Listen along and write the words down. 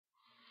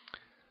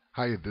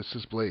Hi, this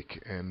is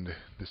Blake, and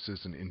this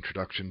is an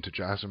introduction to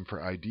JOSM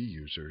for ID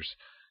users.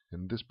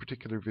 And this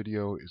particular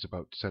video is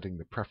about setting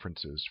the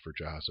preferences for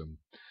JOSM.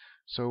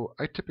 So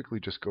I typically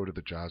just go to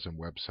the JOSM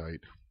website,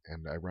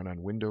 and I run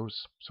on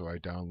Windows, so I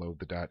download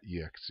the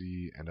 .exe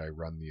and I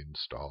run the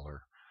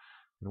installer.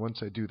 And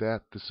once I do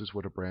that, this is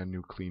what a brand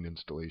new clean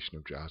installation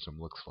of JOSM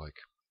looks like.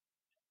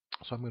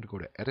 So I'm going to go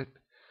to Edit,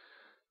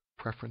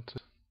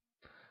 Preferences,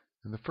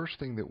 and the first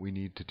thing that we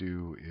need to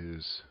do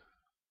is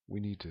we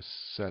need to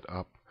set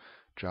up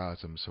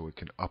JOSM so it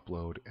can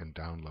upload and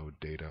download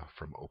data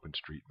from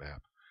OpenStreetMap.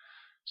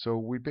 So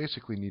we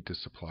basically need to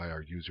supply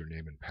our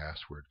username and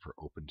password for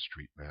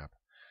OpenStreetMap.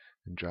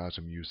 And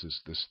JOSM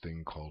uses this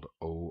thing called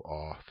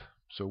OAuth.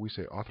 So we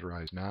say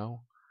authorize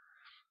now,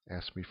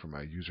 ask me for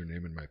my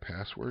username and my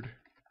password.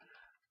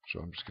 So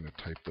I'm just going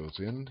to type those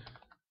in.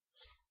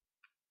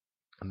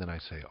 And then I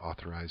say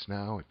authorize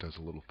now. It does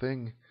a little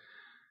thing.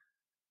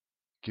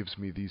 Gives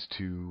me these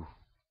two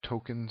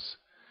tokens.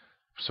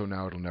 So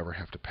now it'll never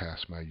have to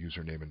pass my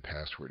username and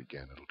password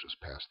again. It'll just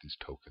pass these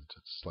tokens.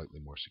 It's slightly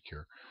more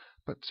secure.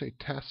 But say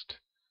test.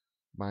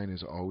 Mine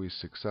is always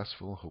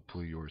successful.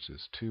 Hopefully yours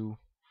is too.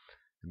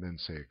 And then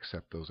say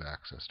accept those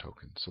access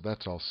tokens. So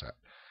that's all set.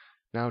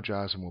 Now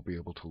JOSM will be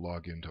able to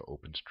log into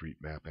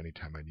OpenStreetMap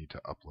anytime I need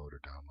to upload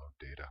or download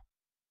data.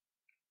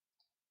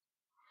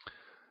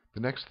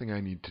 The next thing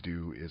I need to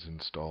do is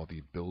install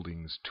the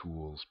Buildings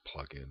Tools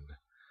plugin.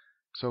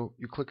 So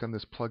you click on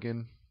this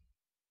plugin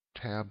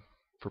tab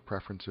for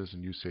preferences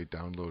and you say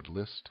download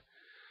list.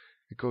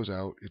 It goes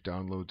out, it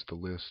downloads the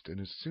list,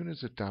 and as soon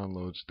as it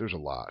downloads, there's a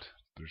lot.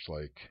 There's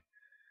like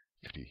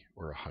 50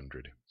 or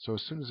 100. So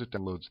as soon as it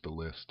downloads the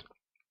list,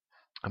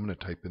 I'm going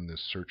to type in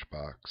this search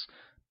box,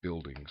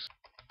 buildings.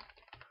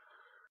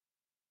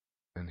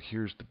 And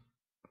here's the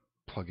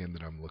plugin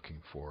that I'm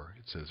looking for.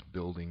 It says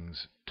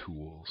buildings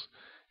tools.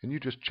 And you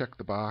just check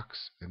the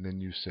box and then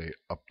you say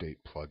update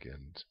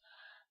plugins.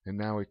 And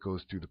now it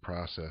goes through the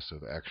process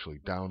of actually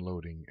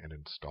downloading and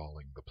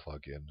installing the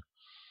plugin.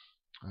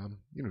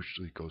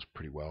 Usually it goes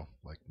pretty well,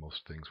 like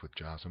most things with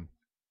JOSM.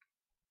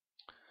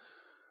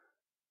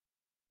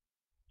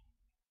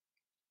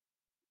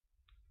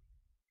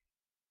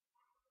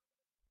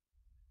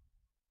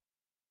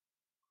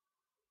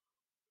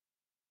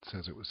 It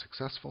says it was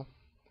successful.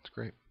 It's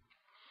great.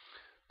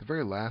 The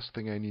very last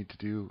thing I need to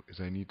do is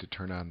I need to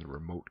turn on the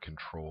remote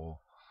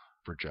control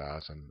for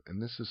JOSM.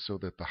 And this is so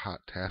that the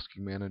HOT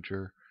Tasking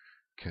Manager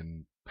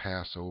can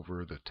pass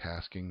over the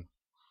tasking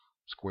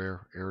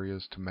square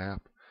areas to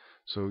map.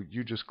 So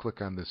you just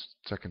click on this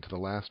second to the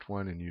last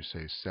one and you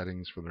say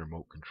settings for the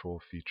remote control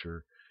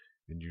feature,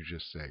 and you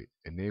just say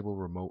enable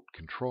remote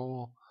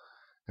control,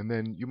 and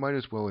then you might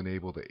as well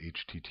enable the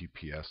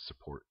HTTPS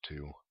support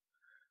too.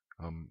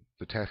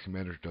 The tasking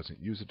manager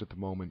doesn't use it at the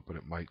moment, but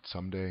it might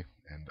someday,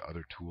 and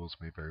other tools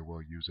may very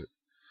well use it.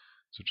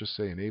 So just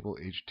say enable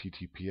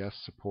HTTPS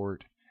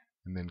support,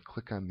 and then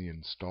click on the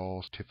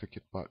install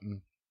certificate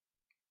button.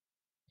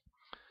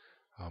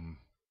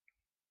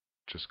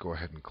 Just go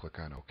ahead and click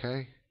on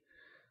OK.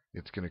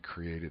 It's going to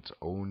create its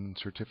own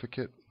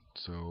certificate.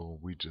 So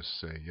we just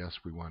say, yes,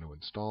 we want to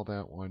install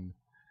that one,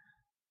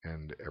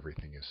 and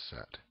everything is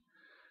set.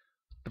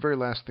 The very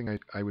last thing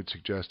I would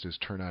suggest is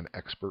turn on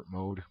expert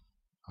mode.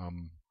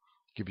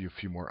 Give you a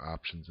few more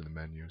options in the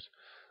menus.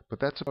 But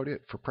that's about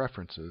it for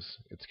preferences.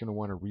 It's going to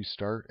want to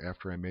restart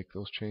after I make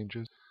those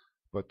changes.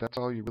 But that's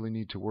all you really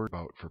need to worry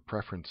about for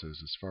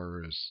preferences as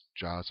far as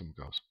JOSM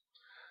goes.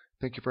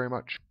 Thank you very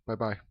much.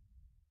 Bye-bye.